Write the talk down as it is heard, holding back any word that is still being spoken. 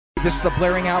This is the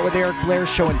Blairing Out with Eric Blair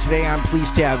show, and today I'm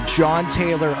pleased to have John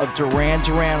Taylor of Duran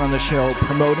on the show,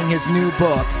 promoting his new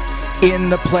book,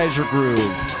 In the Pleasure Groove,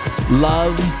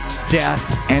 Love,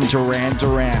 Death, and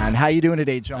Duran. How you doing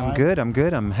today, John? I'm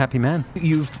good. I'm a happy man.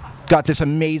 You've got this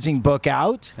amazing book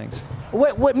out. Thanks.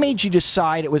 What made you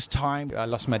decide it was time? I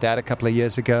lost my dad a couple of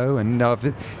years ago, and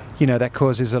that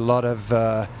causes a lot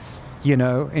of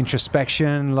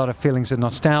introspection, a lot of feelings of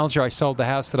nostalgia. I sold the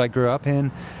house that I grew up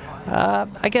in.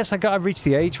 I guess I've reached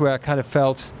the age where I kind of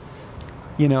felt,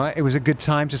 it was a good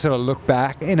time to sort of look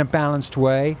back in a balanced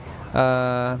way.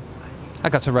 I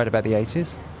got to write about the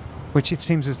 80s, which it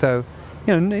seems as though,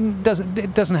 it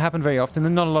doesn't happen very often.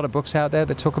 There's not a lot of books out there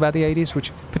that talk about the 80s,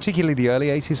 which particularly the early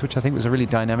 80s, which I think was a really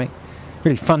dynamic,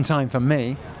 really fun time for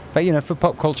me. But, for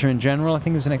pop culture in general, I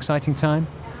think it was an exciting time.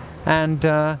 And,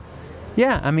 the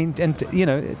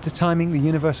timing, the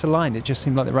universe aligned. It just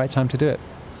seemed like the right time to do it.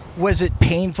 Was it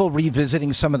painful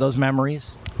revisiting some of those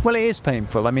memories? Well, it is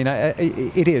painful. I mean,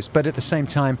 it is. But at the same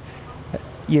time,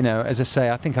 as I say,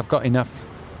 I think I've got enough,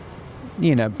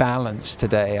 balance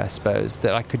today, I suppose,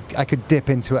 that I could dip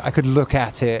into it. I could look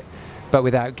at it, but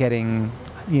without getting,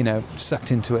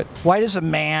 sucked into it. Why does a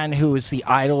man who is the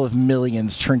idol of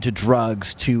millions turn to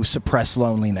drugs to suppress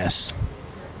loneliness?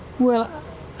 Well,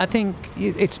 I think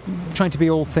it's trying to be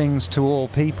all things to all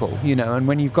people, and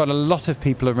when you've got a lot of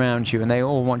people around you and they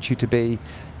all want you to be,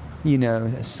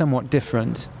 somewhat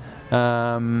different,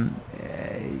 then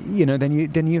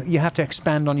you have to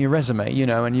expand on your resume,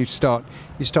 and you start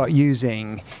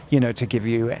using, to give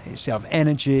yourself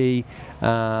energy.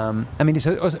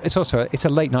 It's also a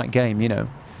late night game,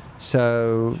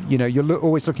 so you're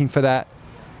always looking for that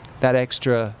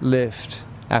extra lift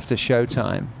after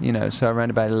showtime, so around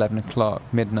about 11 o'clock,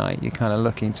 midnight, you're kind of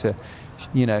looking to,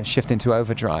 shift into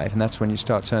overdrive, and that's when you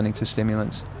start turning to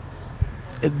stimulants.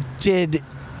 Did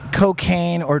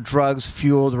cocaine or drugs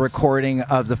fuel the recording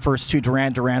of the first two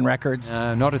Duran records?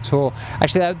 Not at all.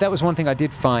 Actually, that was one thing I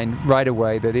did find right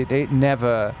away, that it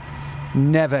never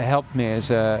helped me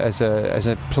as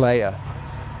a player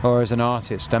or as an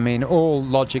artist. I mean, all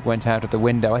logic went out of the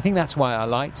window. I think that's why I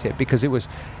liked it, because it was,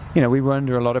 we were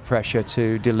under a lot of pressure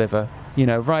to deliver,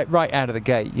 right out of the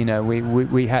gate.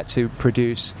 We had to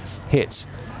produce hits,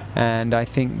 and I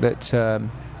think that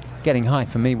getting high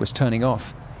for me was turning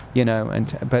off, no,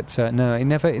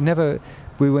 it never.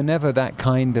 We were never that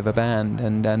kind of a band,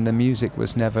 and the music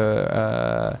was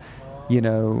never,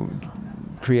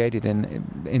 created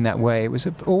in that way. It was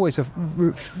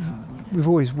we've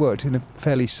always worked in a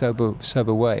fairly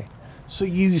sober way.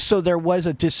 So there was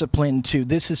a discipline to,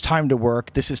 this is time to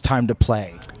work, this is time to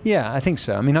play. Yeah, I think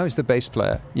so. I mean, I was the bass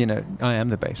player. I am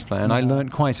the bass player, and I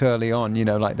learned quite early on.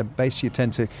 Like the bass, you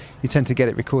tend to get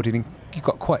it recorded, and you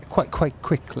got quite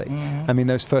quickly. Mm-hmm. I mean,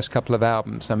 those first couple of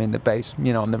albums. I mean, the bass.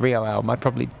 On the Rio album, I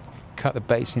probably cut the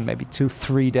bass in maybe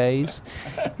 2-3 days,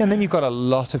 and then you've got a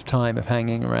lot of time of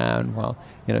hanging around while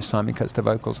Simon cuts the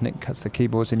vocals, Nick cuts the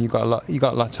keyboards, and you got a lot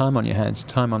of time on your hands.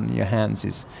 Time on your hands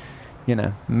is,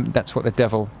 that's what the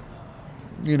devil,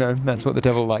 that's what the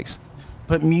devil likes.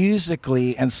 But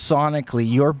musically and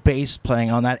sonically, your bass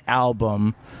playing on that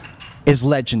album is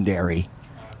legendary.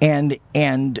 And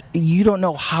you don't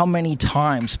know how many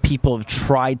times people have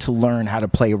tried to learn how to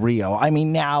play Rio. I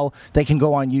mean, now they can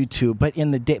go on YouTube, but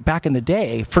back in the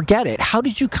day, forget it. How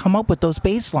did you come up with those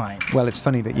bass lines? Well, it's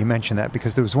funny that you mention that,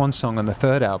 because there was one song on the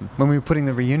third album, when we were putting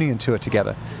the reunion tour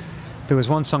together, there was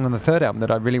one song on the third album that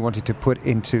I really wanted to put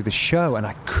into the show, and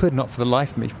I could not for the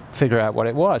life of me figure out what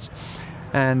it was.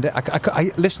 And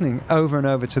I listening over and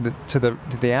over to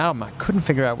the album, I couldn't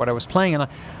figure out what I was playing, and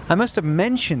I must have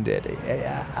mentioned it.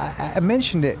 I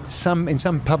mentioned it in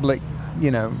some publicly,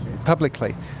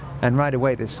 and right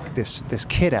away this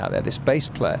kid out there, this bass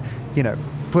player,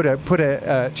 put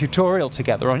a tutorial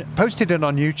together, posted it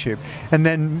on YouTube, and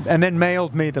then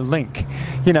mailed me the link.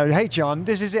 Hey John,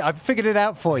 this is it. I've figured it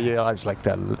out for you. I was like,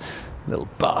 that little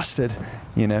bastard.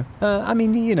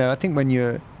 I think when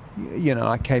you're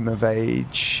I came of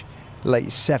age late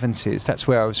 70s. That's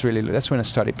when I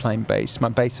started playing bass. My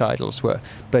bass idols were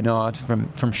Bernard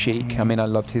from Chic. I mean, I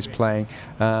loved his playing.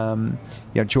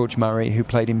 George Murray, who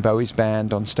played in Bowie's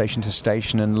band on Station to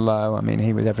Station and Low. I mean,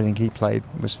 everything he played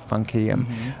was funky.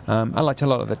 I liked a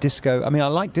lot of the disco. I mean, I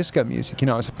like disco music.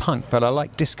 I was a punk, but I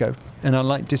like disco, and I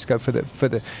like disco for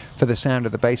the sound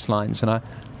of the bass lines. And I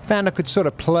found I could sort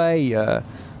of play a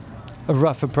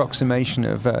rough approximation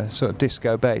of sort of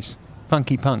disco bass.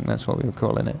 Funky punk, that's what we were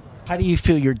calling it. How do you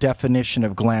feel your definition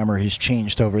of glamour has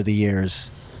changed over the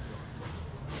years?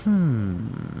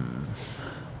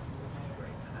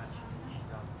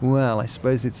 Well, I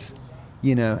suppose it's,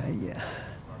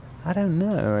 I don't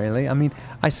know really. I mean,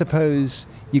 I suppose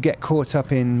you get caught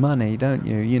up in money, don't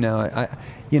you? You know,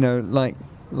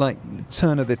 like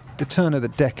turn of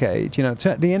the decade. You know,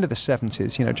 the end of the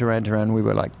 70s. You know, Duran. We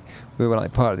were like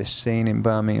part of this scene in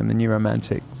Birmingham, the new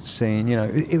romantic scene. You know,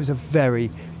 it was a very,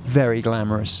 very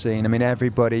glamorous scene. I mean,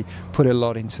 everybody put a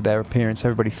lot into their appearance.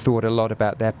 Everybody thought a lot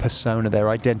about their persona, their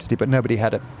identity, but nobody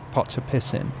had a pot to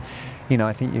piss in. You know,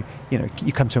 I think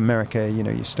you come to America. You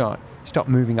know, you start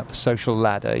moving up the social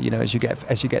ladder. You know, as you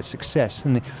get success,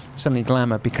 and suddenly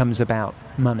glamour becomes about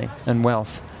money and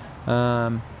wealth.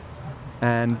 And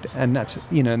that's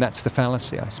that's the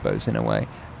fallacy, I suppose, in a way,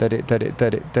 that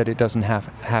it doesn't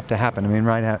have to happen. I mean,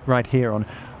 right here on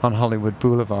Hollywood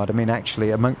Boulevard. I mean,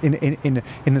 actually, in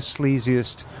the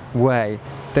sleaziest way,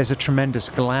 there's a tremendous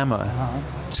glamour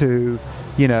to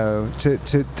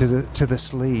the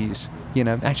sleaze. You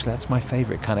know, actually, that's my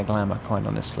favorite kind of glamour, quite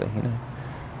honestly. You know.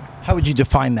 How would you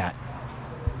define that?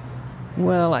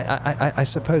 Well, I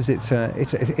suppose it's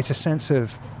a sense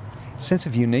of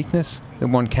uniqueness that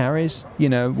one carries, you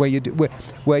know, where you're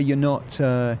not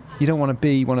you don't want to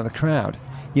be one of the crowd.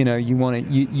 You know,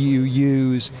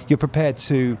 you're prepared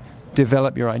to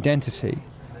develop your identity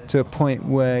to a point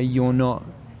where you're not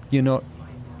out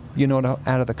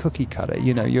of the cookie cutter.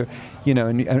 You know,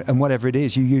 and whatever it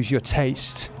is, you use your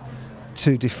taste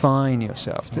to define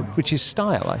yourself, which is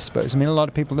style, I suppose. I mean, a lot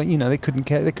of people, they could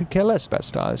care less about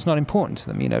style. It's not important to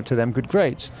them. You know, to them, good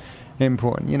grades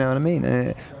important. You know what I mean?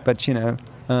 But I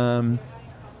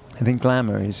think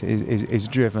glamour is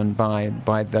driven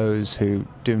by those who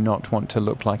do not want to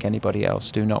look like anybody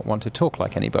else, do not want to talk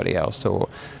like anybody else, or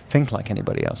think like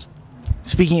anybody else.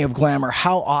 Speaking of glamour,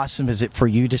 how awesome is it for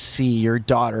you to see your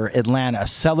daughter, Atlanta,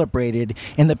 celebrated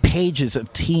in the pages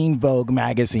of Teen Vogue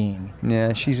magazine?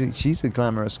 Yeah, she's a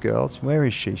glamorous girl. Where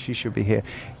is she? She should be here.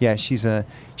 Yeah, she's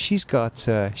got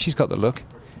the look.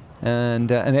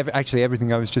 And actually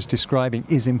everything I was just describing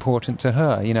is important to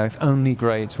her. You know, if only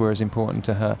grades were as important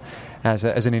to her as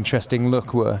an interesting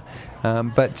look were.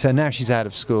 But now she's out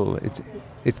of school.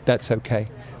 That's okay.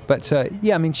 But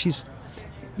yeah, I mean, she's,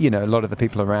 a lot of the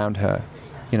people around her,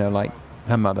 like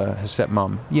her mother, her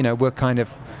stepmom, we're kind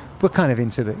of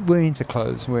into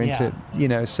clothes. We're into,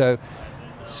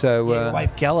 So your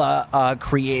wife Gela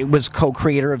was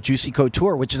co-creator of Juicy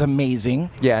Couture, which is amazing.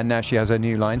 Yeah, and now she has a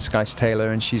new line, Skice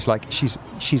Taylor, and she's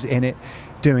in it,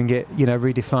 doing it,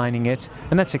 redefining it,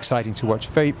 and that's exciting to watch.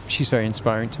 She's very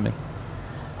inspiring to me.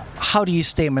 How do you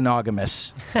stay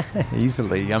monogamous?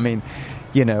 Easily. I mean,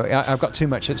 I've got too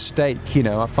much at stake.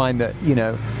 I find that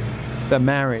the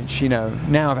marriage.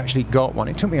 Now I've actually got one.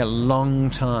 It took me a long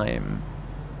time.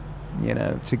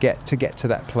 To get to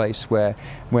that place where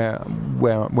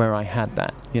I had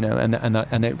that,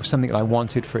 and it was something that I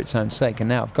wanted for its own sake, and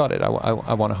now I've got it.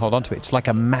 I want to hold on to it. It's like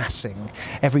amassing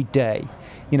every day.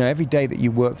 Every day that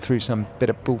you work through some bit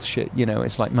of bullshit,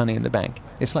 it's like money in the bank.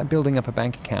 It's like building up a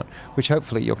bank account, which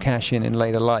hopefully you'll cash in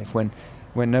later life when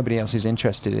nobody else is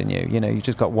interested in you. You've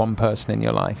just got one person in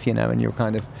your life, and you're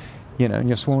kind of, and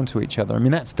you're sworn to each other. I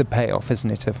mean, that's the payoff,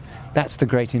 isn't it? That's the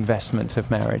great investment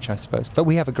of marriage, I suppose. But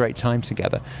we have a great time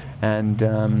together, and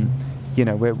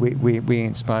we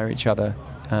inspire each other.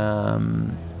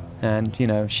 And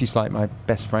she's like my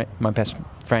best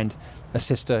friend, a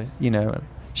sister.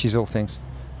 She's all things.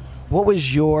 What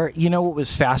was what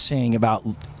was fascinating about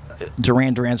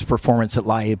Duran's performance at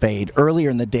Live Aid? Earlier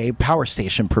in the day, Power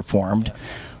Station performed,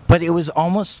 but it was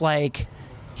almost like,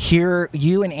 here,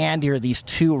 you and Andy are these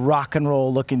two rock and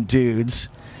roll looking dudes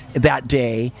that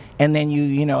day, and then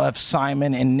you have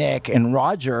Simon and Nick and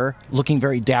Roger looking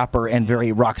very dapper and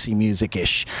very Roxy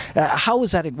Music-ish. How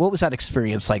was that? What was that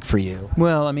experience like for you?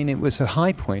 Well, I mean, it was a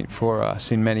high point for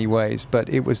us in many ways, but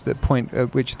it was the point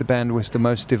at which the band was the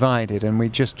most divided, and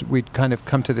we'd kind of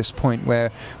come to this point where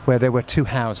there were two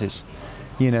houses.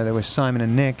 There was Simon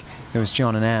and Nick, there was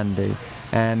John and Andy.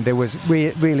 And there was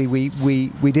we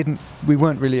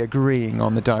weren't really agreeing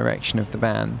on the direction of the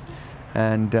band,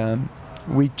 and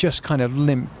we just kind of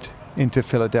limped into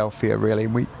Philadelphia. Really,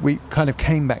 we kind of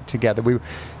came back together.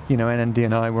 Andy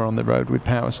and I were on the road with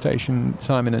Power Station.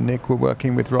 Simon and Nick were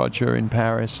working with Roger in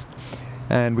Paris,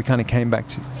 and we kind of came back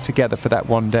together for that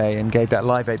one day and gave that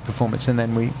Live Aid performance. And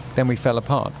then we fell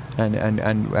apart,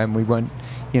 and we weren't,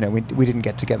 we didn't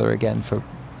get together again for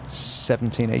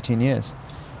 17, 18 years.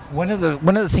 One of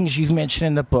the things you've mentioned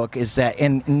in the book is that,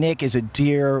 and Nick is a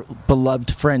dear,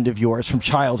 beloved friend of yours from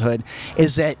childhood,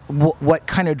 is that what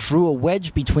kind of drew a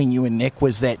wedge between you and Nick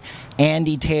was that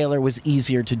Andy Taylor was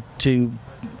easier to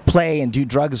play and do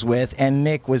drugs with, and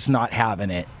Nick was not having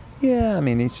it. Yeah, I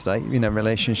mean, it's like,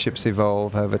 relationships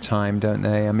evolve over time, don't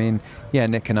they? I mean, yeah,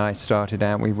 Nick and I started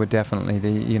out, we were definitely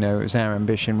it was our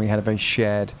ambition. We had a very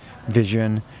shared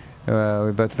vision. We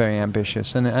were both very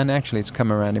ambitious, and actually it's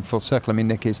come around in full circle. I mean,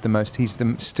 Nick is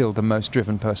still the most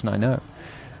driven person I know.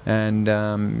 And,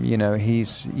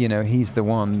 he's the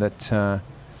one that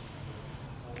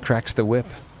cracks the whip,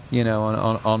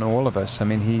 on all of us. I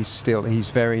mean,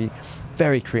 he's very,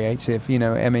 very creative,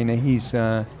 I mean, he's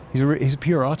a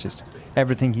pure artist.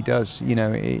 Everything he does,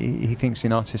 he thinks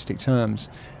in artistic terms,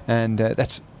 and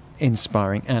that's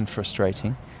inspiring and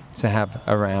frustrating to have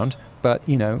around. But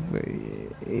it's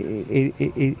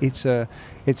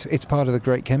part of the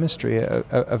great chemistry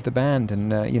of the band,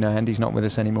 and Andy's not with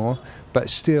us anymore, but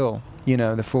still,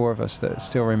 the four of us that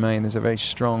still remain, there's a very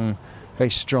strong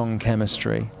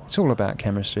chemistry. It's all about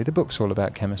chemistry. The book's all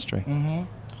about chemistry. Mm-hmm.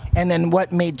 And then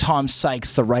what made Tom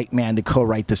Sykes the right man to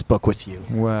co-write this book with you?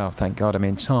 Well, thank God. I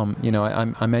mean, Tom,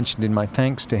 I mentioned in my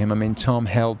thanks to him, I mean, Tom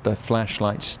held the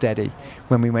flashlight steady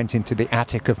when we went into the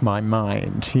attic of my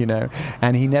mind,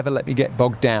 and he never let me get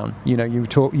bogged down.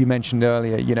 You mentioned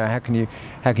earlier, how can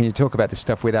you talk about this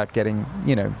stuff without getting,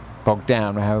 bogged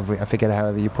down, I forget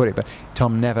however you put it, but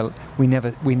Tom we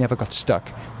never got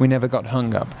stuck. We never got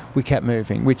hung up. We kept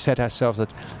moving. We'd set ourselves a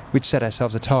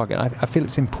target. I feel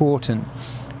it's important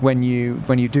when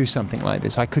you do something like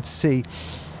this. I could see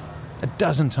a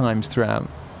dozen times throughout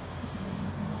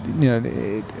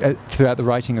the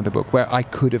writing of the book where I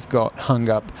could have got hung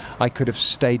up. I could have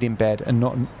stayed in bed and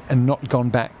not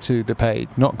gone back to the page,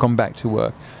 not gone back to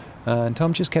work. And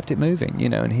Tom just kept it moving,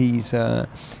 and he's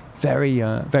very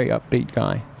upbeat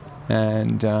guy,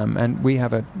 and we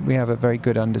have a very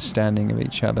good understanding of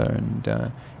each other,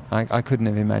 and I couldn't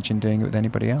have imagined doing it with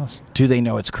anybody else. Do they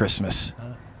know it's Christmas?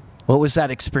 What was that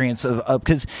experience of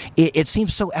because it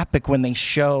seems so epic when they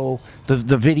show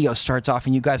the video starts off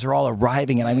and you guys are all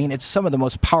arriving, and I mean, it's some of the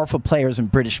most powerful players in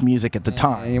British music at the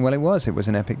time. Yeah, well, it was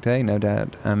an epic day, no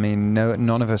doubt. I mean,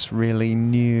 none of us really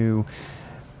knew.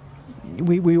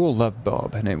 We all loved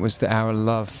Bob, and it was our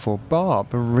love for Bob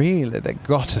really that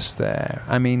got us there.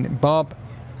 I mean, Bob,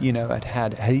 he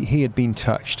had been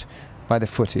touched by the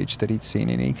footage that he'd seen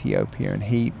in Ethiopia, and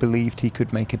he believed he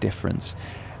could make a difference.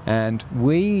 And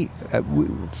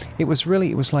it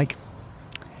was like,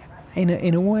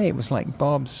 in a way, it was like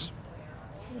Bob's.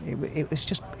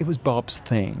 It was Bob's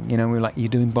thing, we were like, you're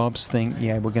doing Bob's thing,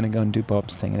 yeah, we're going to go and do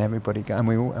Bob's thing, and everybody go,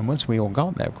 and once we all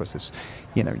got there, of course, there's,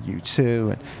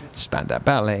 U2 and Spandau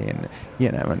Ballet, and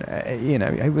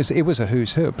it was a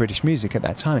who's who of British music at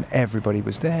that time, and everybody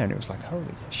was there, and it was like, holy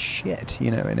shit,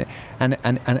 and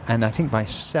I think by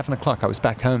 7 o'clock I was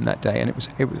back home that day, and it was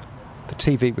the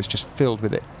TV was just filled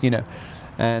with it,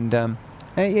 and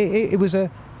it was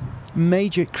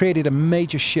created a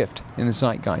major shift in the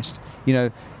zeitgeist.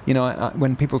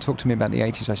 When people talk to me about the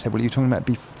 80s, I said, well, are you talking about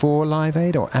before Live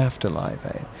Aid or after Live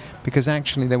Aid? Because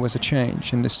actually there was a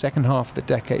change, and the second half of the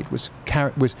decade was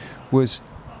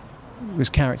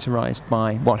characterized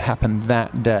by what happened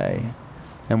that day,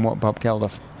 and what Bob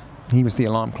Geldof, he was the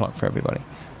alarm clock for everybody.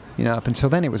 Up until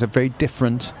then it was a very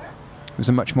different. It was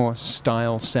a much more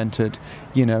style-centered,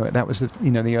 that was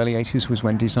the early 80s was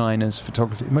when designers,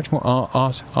 photography, much more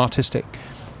artistic,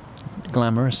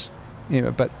 glamorous,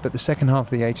 but the second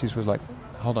half of the 80s was like,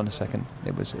 hold on a second,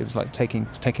 it was like taking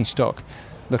stock,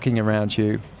 looking around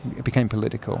you, it became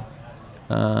political,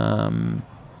 and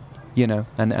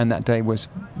that day was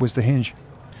the hinge.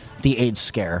 The AIDS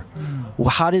scare. Well,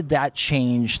 how did that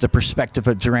change the perspective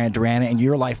of Duran Duran and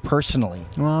your life personally?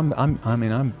 Well,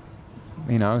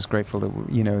 I was grateful that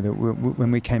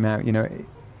when we came out,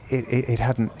 it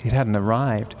hadn't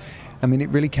arrived. I mean, it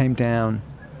really came down.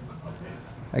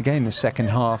 Again, the second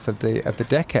half of the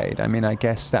decade. I mean, I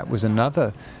guess that was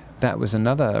another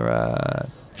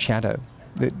shadow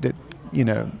that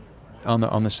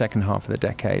on the second half of the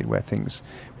decade where things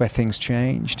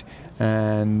changed,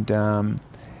 and I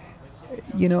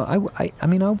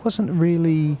wasn't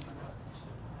really.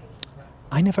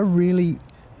 I never really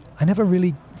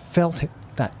felt it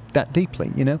that deeply,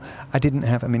 I didn't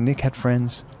have. I mean, Nick had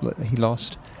friends he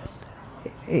lost.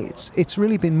 It's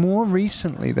really been more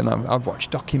recently that I've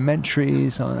watched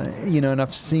documentaries, and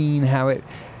I've seen how it,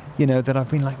 that I've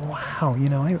been like, wow,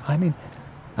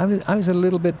 I was a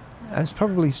little bit. I was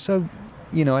probably so,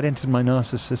 I'd entered my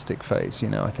narcissistic phase,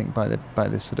 I think by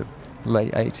the sort of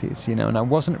late 80s, and I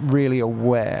wasn't really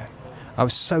aware. I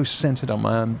was so centered on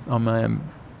my own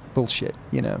bullshit,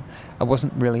 I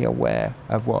wasn't really aware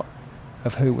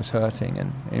of who was hurting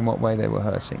and in what way they were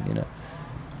hurting,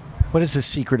 What is the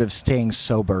secret of staying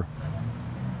sober?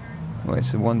 Well,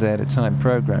 it's a one day at a time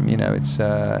program,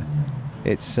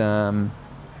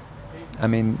 I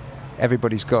mean,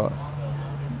 everybody's got,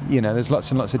 there's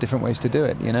lots and lots of different ways to do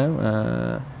it.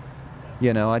 I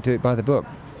do it by the book,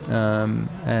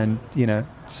 and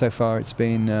so far it's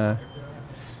been.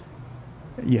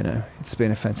 It's been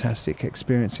a fantastic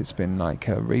experience. It's been like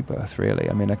a rebirth, really.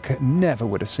 I mean, I never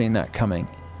would have seen that coming,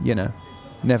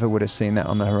 never would have seen that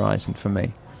on the horizon for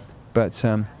me. But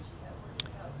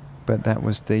that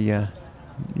was the,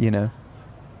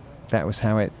 that was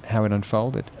how it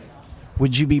unfolded.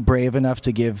 Would you be brave enough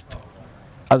to give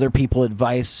other people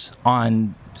advice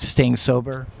on staying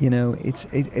sober? I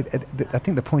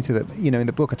think the point of it, in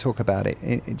the book I talk about it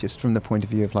just from the point of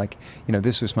view of like,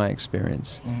 this was my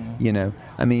experience. Mm-hmm.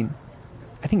 I mean,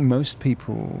 I think most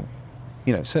people,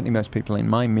 certainly most people in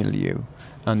my milieu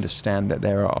understand that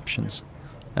there are options.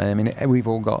 I mean, we've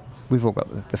all got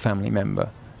the family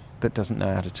member that doesn't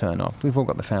know how to turn off. We've all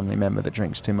got the family member that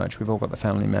drinks too much. We've all got the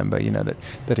family member,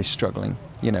 that is struggling,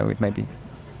 with maybe,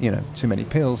 too many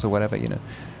pills or whatever,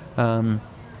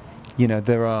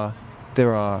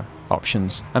 there are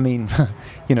options. I mean,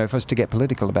 if I was to get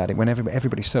political about it, when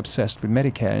everybody's so obsessed with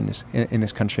Medicare in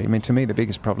this country, I mean, to me the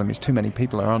biggest problem is too many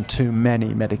people are on too many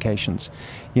medications.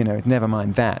 Never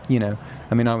mind that. I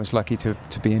mean, I was lucky to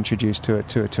be introduced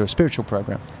to a spiritual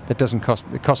program that doesn't cost.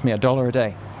 It cost me $1 a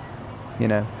day.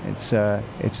 It's the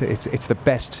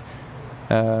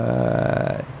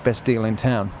best deal in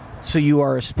town. So you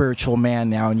are a spiritual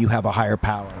man now, and you have a higher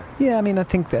power. Yeah, I mean, I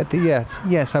think that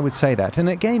yes, I would say that. And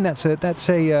again, I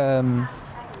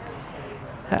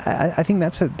think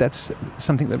that's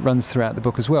something that runs throughout the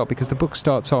book as well, because the book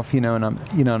starts off, and I'm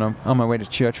on my way to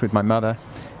church with my mother,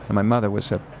 and my mother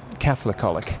was a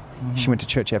Catholicolic. Mm-hmm. She went to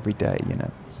church every day,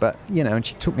 but and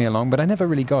she took me along, but I never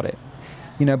really got it,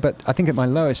 But I think at my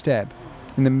lowest ebb,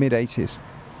 in the mid '80s,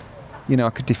 I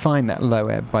could define that low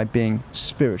ebb by being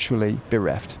spiritually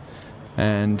bereft.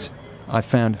 And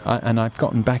I've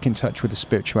gotten back in touch with the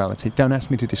spirituality. Don't ask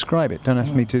me to describe it. Don't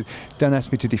ask me to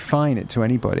define it to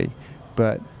anybody.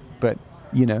 But I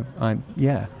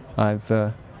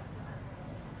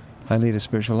lead a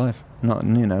spiritual life. Not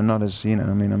as I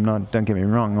mean, I'm not. Don't get me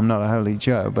wrong. I'm not a holy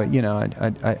Joe. But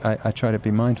I try to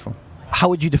be mindful. How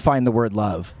would you define the word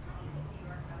love?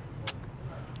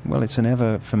 Well,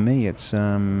 for me, it's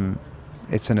an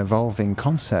evolving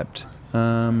concept.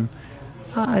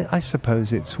 I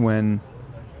suppose it's when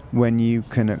you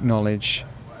can acknowledge,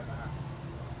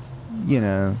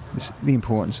 the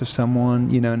importance of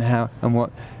someone, and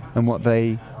what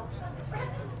they,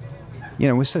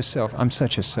 I'm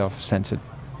such a self-centered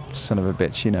son of a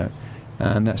bitch,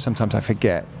 and sometimes I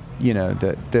forget,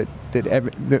 that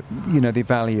the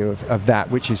value of that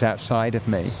which is outside of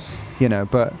me,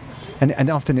 but and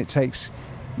often it takes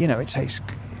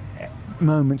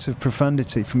moments of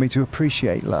profundity for me to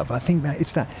appreciate love. I think that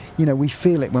it's that we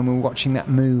feel it when we're watching that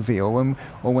movie, or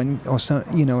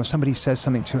somebody says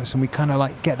something to us, and we kind of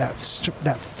like get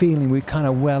that feeling. We kind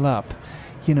of well up,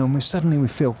 and we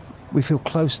feel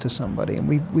close to somebody, and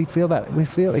we feel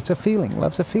it's a feeling.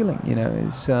 Love's a feeling,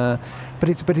 It's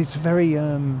but it's very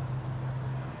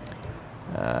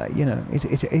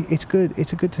it's good.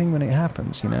 It's a good thing when it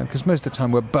happens, because most of the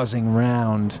time we're buzzing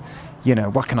around.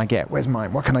 What can I get? Where's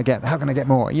mine? What can I get? How can I get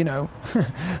more?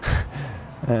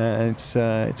 It's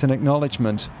an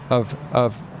acknowledgement of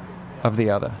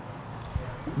the other.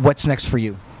 What's next for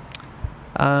you?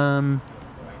 Well, I'm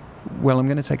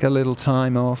going to take a little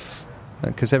time off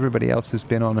because everybody else has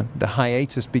been on the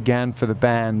hiatus. Began for the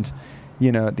band,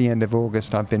 at the end of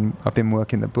August. I've been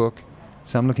working the book,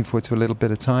 so I'm looking forward to a little bit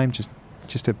of time, just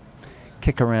to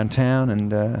kick around town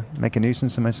and make a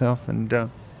nuisance of myself, and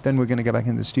then we're going to go back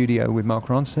into the studio with Mark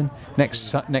Ronson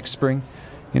next spring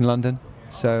in London.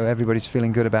 So everybody's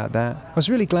feeling good about that. I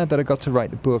was really glad that I got to write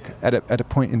the book at a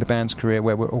point in the band's career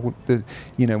where we're all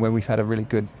where we've had a really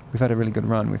good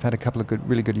run. We've had a couple of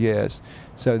really good years.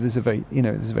 So there's a very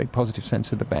positive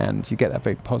sense of the band. You get that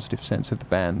very positive sense of the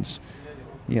band's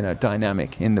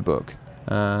dynamic in the book.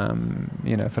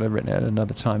 If I'd have written it at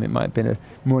another time, it might have been a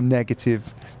more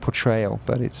negative portrayal.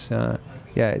 But it's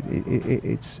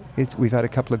we've had a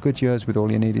couple of good years with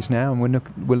All You Need Is Now, and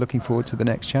we're looking forward to the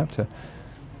next chapter.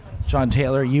 John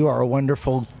Taylor, you are a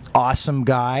wonderful, awesome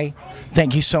guy.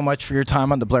 Thank you so much for your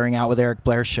time on the Blairing Out with Eric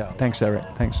Blair show. Thanks, Eric.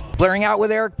 Thanks. Blairing Out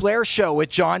with Eric Blair show with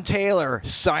John Taylor,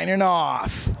 signing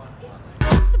off.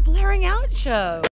 The Blairing Out show.